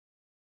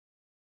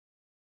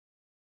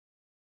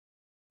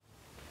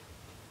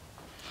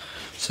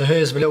So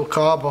here's the little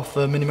carb off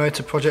the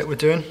Mini-moto project we're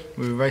doing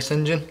with a race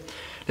engine.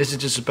 This is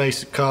just a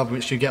basic carb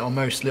which you get on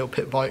most little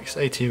pit bikes,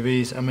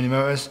 ATVs and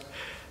mini-motors.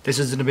 This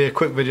is going to be a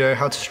quick video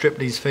how to strip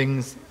these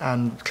things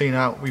and clean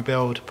out,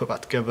 rebuild, put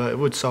back together. It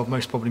would solve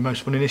most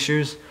running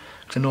issues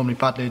because they're normally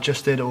badly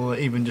adjusted or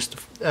even just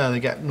they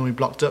get normally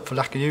blocked up for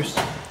lack of use.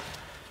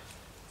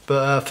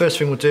 But first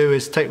thing we'll do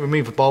is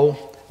remove a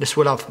bowl. This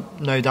will have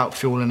no doubt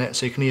fuel in it,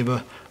 so you can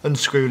either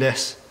unscrew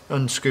this,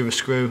 unscrew a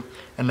screw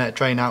and let it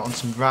drain out on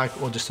some rag,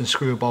 or just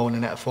unscrew a bowl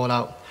and let it fall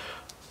out.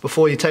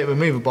 Before you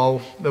remove a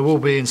bowl, there will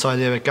be inside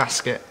here a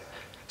gasket.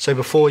 So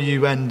before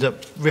you end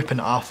up ripping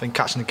it off and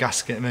catching the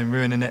gasket and then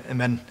ruining it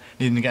and then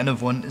needing to get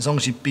another one, as long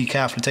as you be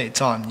careful and take your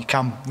time, you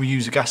can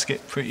reuse a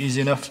gasket pretty easy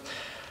enough.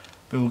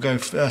 But we'll go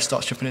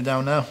start stripping it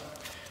down now.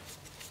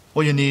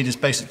 All you need is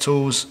basic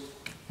tools.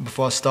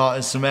 Before I start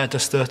is some air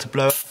duster to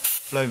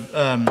dry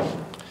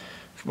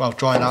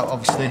it out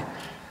obviously.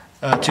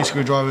 2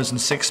 screwdrivers and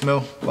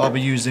 6mm. I'll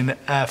be using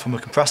air from a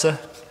compressor.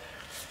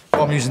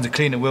 What I'm using to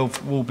clean it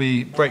will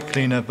be brake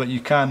cleaner, but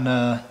you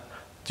can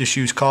just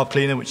use carb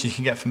cleaner, which you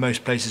can get from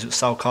most places that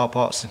sell car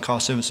parts and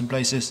car servicing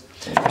places,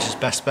 which is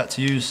best bet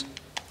to use.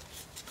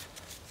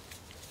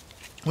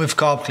 With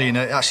carb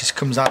cleaner, it actually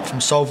comes out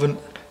from solvent,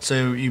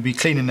 so you'll be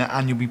cleaning it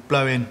and you'll be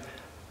blowing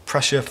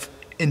pressure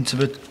into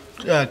the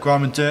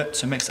grime and dirt,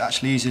 so it makes it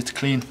actually easier to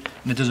clean,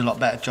 and it does a lot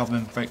better job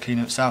than brake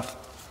cleaner itself.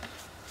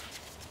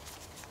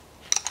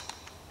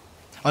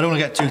 I don't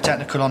want to get too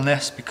technical on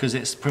this because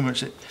it's pretty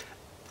much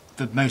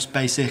the most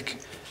basic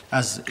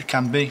as it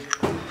can be.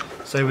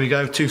 So we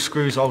go 2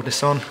 screws, hold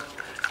this on,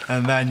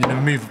 and then you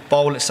remove the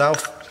bowl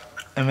itself,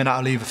 and then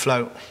that'll leave a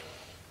float.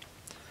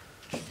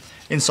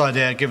 Inside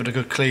here, give it a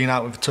good clean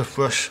out with a tough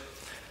brush.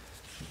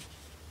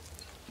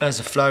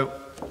 There's a float,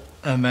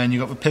 and then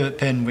you've got the pivot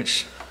pin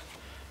which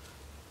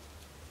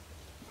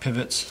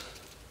pivots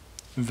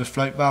with the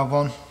float valve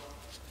on.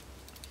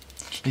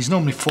 These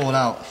normally fall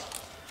out.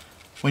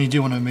 When you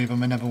do want to remove them,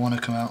 they never want to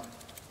come out.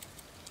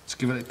 Just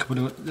give it a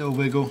little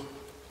wiggle.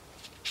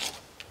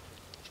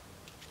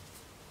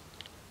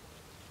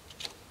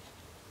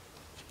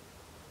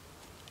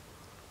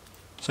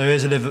 So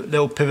here's a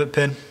little pivot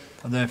pin.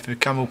 I don't know if the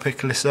camera will pick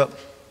this up.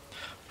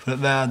 Put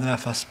it there, I don't know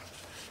if that's...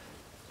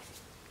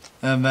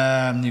 And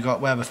then you've got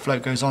where the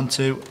float goes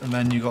onto, and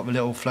then you've got the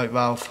little float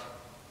valve.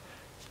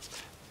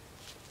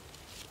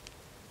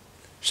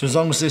 So as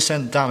long as this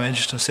isn't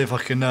damaged, I'll see if I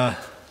can...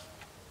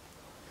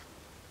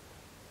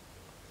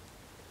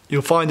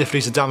 You'll find if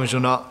these are damaged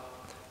or not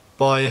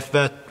by if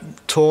they're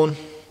torn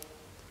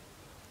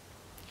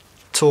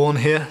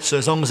here. So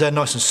as long as they're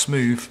nice and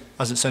smooth,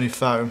 as it's only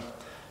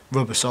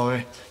rubber,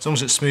 sorry. As long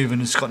as it's smooth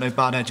and it's got no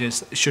bad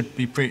edges, it should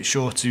be pretty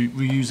sure to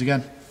reuse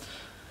again.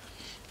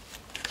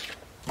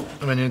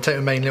 And then you take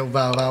the main little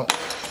valve out,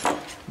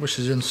 which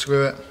is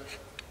unscrew it,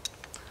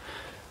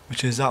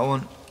 which is that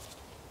one.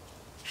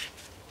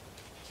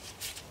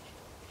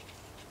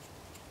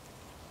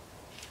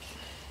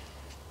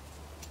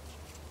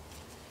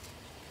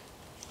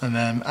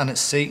 And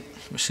its seat,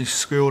 which is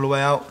screw all the way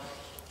out,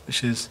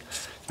 which is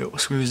little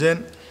screws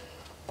in.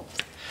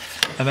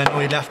 And then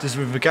all you're left is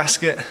with the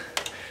gasket.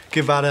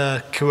 Give that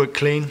a quick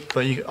clean,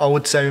 but I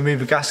would say remove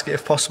the gasket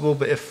if possible,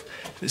 but if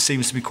it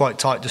seems to be quite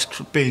tight,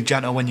 just be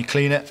gentle when you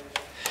clean it.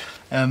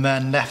 And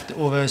then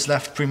all there's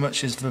left pretty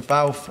much is the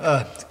valve,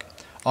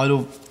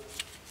 idle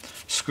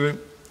screw,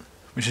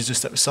 which is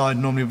just at the side,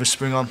 normally with a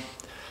spring on.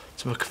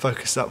 So I can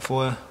focus that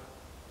for you.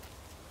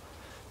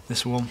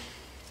 This one.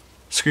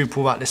 Screw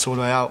pull back this all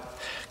the way out.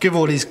 Give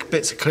all these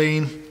bits a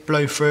clean,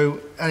 blow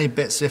through. Any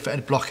bits, if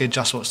any blockage,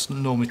 that's what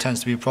normally tends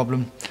to be a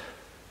problem.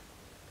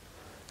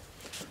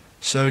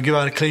 So give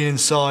that a clean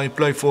inside,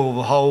 blow through all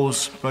the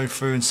holes, blow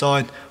through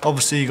inside.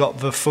 Obviously you got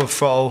the full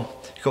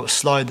throttle, you've got the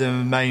slider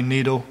and the main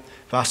needle.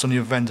 That's on the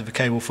other end of the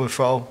cable for the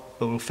throttle,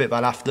 but we'll fit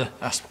that after.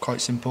 That's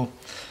quite simple.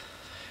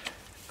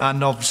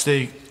 And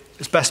obviously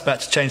it's best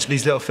bet to change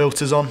these little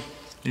filters on.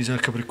 These are a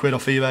couple of quid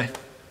off eBay.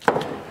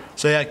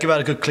 So yeah, give that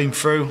a good clean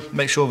through.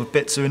 Make sure the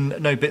bits are in,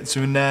 no bits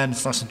are in there, and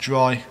it's nice and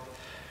dry.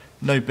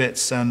 No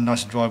bits and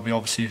nice and dry, but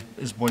obviously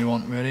is what you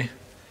want really.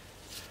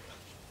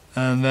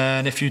 And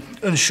then if you're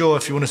unsure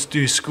if you want to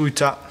do a screw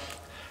tap,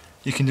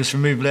 you can just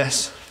remove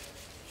this,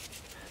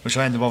 which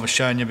I end up bother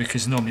showing you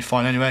because it's normally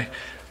fine anyway.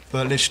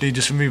 But literally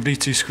just remove these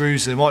 2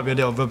 screws. There might be a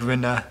little rubber in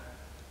there.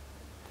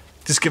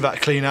 Just give that a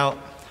clean out.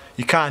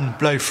 You can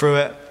blow through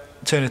it,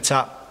 turn the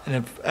tap,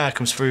 and the air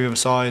comes through the other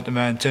side, and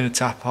then turn the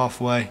tap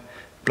halfway,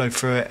 blow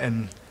through it,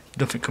 and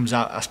nothing comes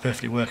out. That's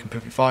perfectly working,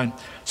 perfectly fine.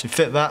 So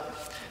fit that,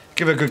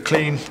 give it a good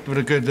clean, give it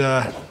a good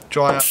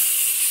dry out.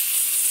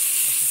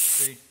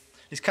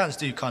 These cans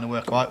do kind of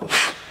work right,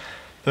 but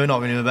they're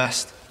not really the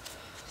best.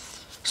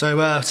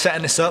 So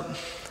setting this up,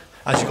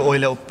 as you've got all your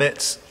little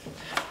bits.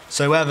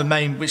 So where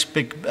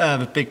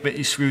the big bit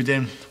you screwed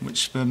in,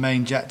 which the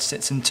main jet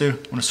sits into, you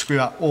want to screw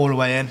that all the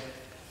way in.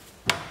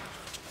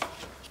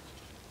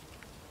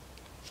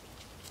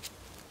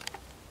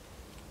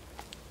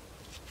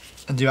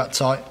 And do that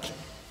tight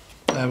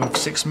with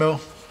 6mm.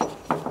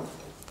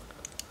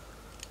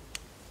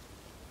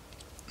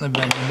 And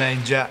then the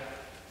main jet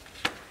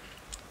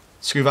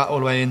Screw that all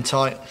the way in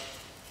tight.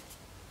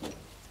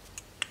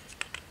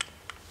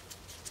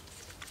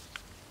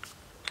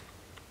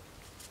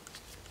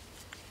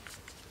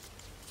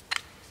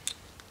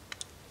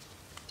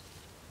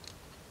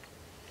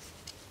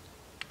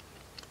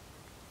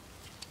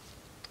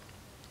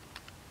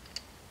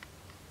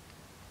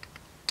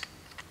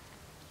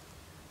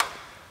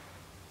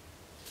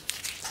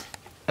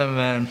 And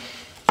then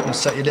you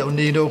set your little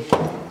needle,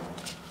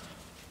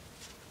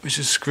 which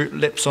is screw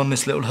lips on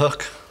this little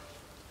hook,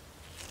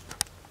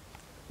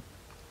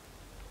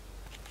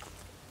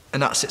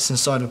 and that sits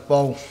inside a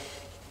bowl,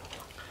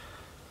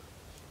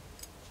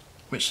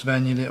 which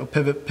then your little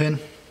pivot pin.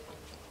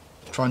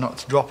 Try not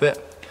to drop it.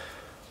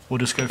 We'll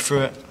just go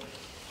through it.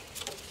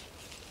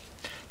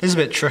 This is a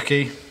bit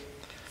tricky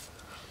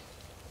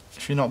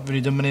if you've not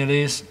really done many of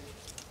these.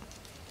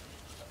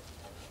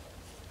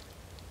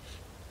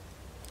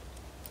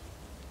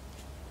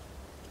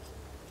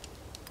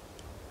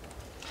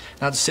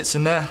 That just sits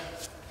in there.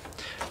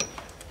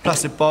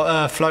 Plastic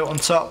float on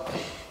top,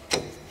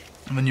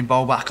 and then you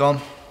bowl back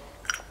on.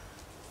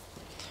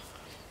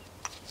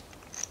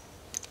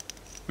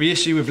 The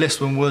issue with this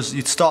one was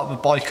you'd start the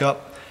bike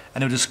up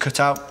and it would just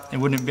cut out. It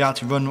wouldn't be able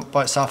to run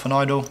by itself on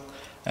idle,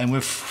 and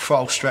with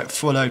throttle straight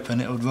full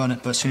open it would run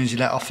it, but as soon as you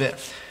let off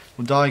it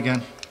will die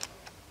again.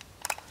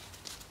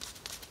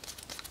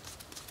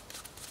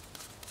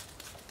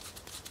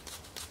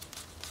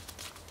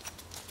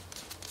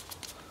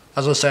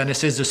 As I was saying,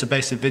 this is just a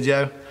basic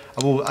video.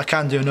 I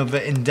can do another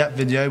in-depth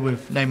video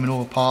with naming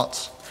all the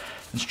parts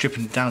and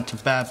stripping it down to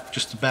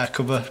just the bare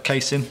cover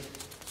casing.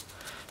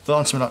 But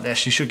on something like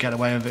this, you should get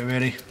away with it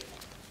really.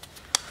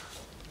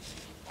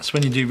 That's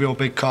when you do real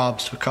big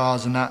carbs for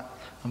cars and that,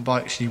 and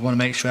bikes, you want to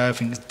make sure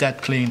everything is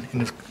dead clean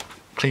in a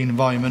clean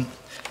environment.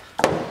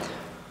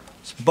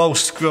 So bowl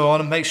screw on,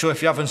 and make sure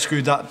if you haven't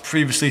screwed that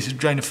previously to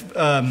drain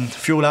the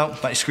fuel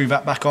out, that you screw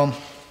that back on.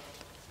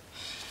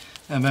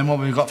 And then what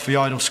we've got for the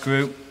idle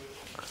screw,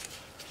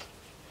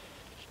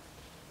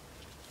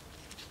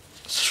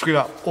 screw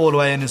that all the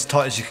way in as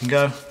tight as you can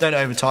go. Don't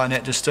over tighten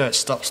it, just so it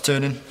stops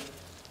turning.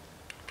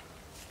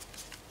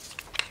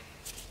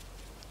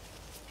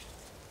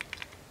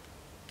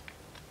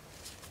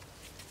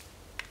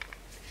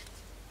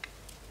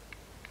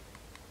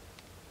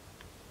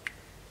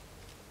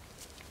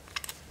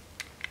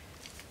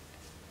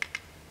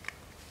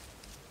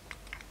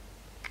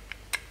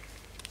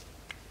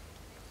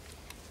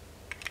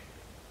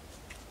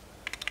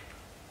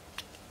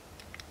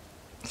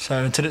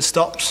 So until it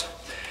stops.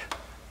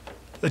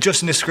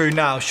 Adjusting the screw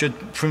now should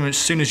pretty much, as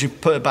soon as you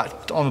put it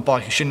back on the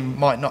bike, you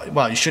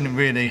shouldn't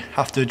really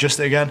have to adjust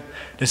it again.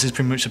 This is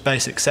pretty much the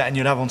basic setting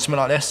you'd have on something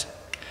like this.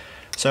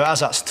 So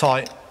as that's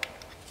tight,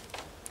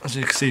 as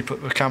you can see,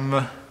 put the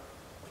camera,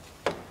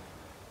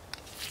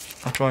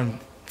 I'll try and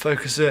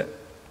focus it.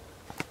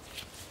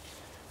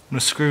 I'm going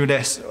to screw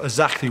this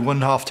exactly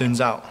 1.5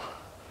 turns out.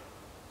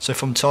 So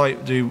from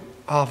tight, do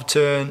half a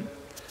turn,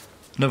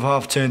 another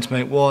half turn to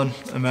make one,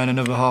 and then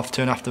another half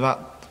turn after that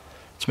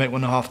to make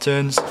 1.5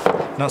 turns.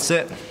 And that's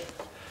it.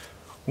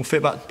 We'll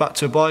fit back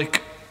to a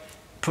bike,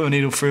 put a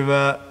needle through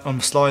there on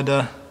the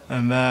slider,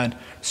 and then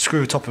screw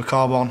the top of the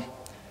carb on.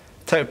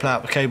 Take the plate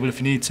out the cable if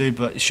you need to,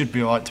 but it should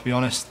be alright, to be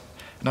honest.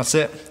 And that's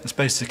it. As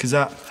basic as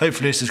that.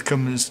 Hopefully this has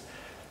come as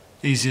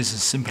easy as the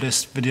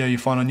simplest video you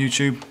find on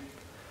YouTube.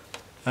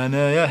 And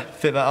yeah,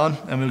 fit that on,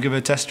 and we'll give it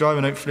a test drive,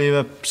 and hopefully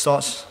it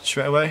starts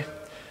straight away.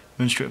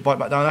 And strip the bike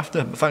back down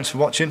after. But thanks for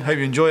watching. Hope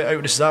you enjoy it.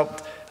 Hope this is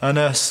out.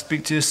 And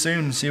speak to you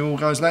soon. See you all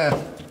guys later.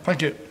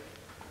 Thank you.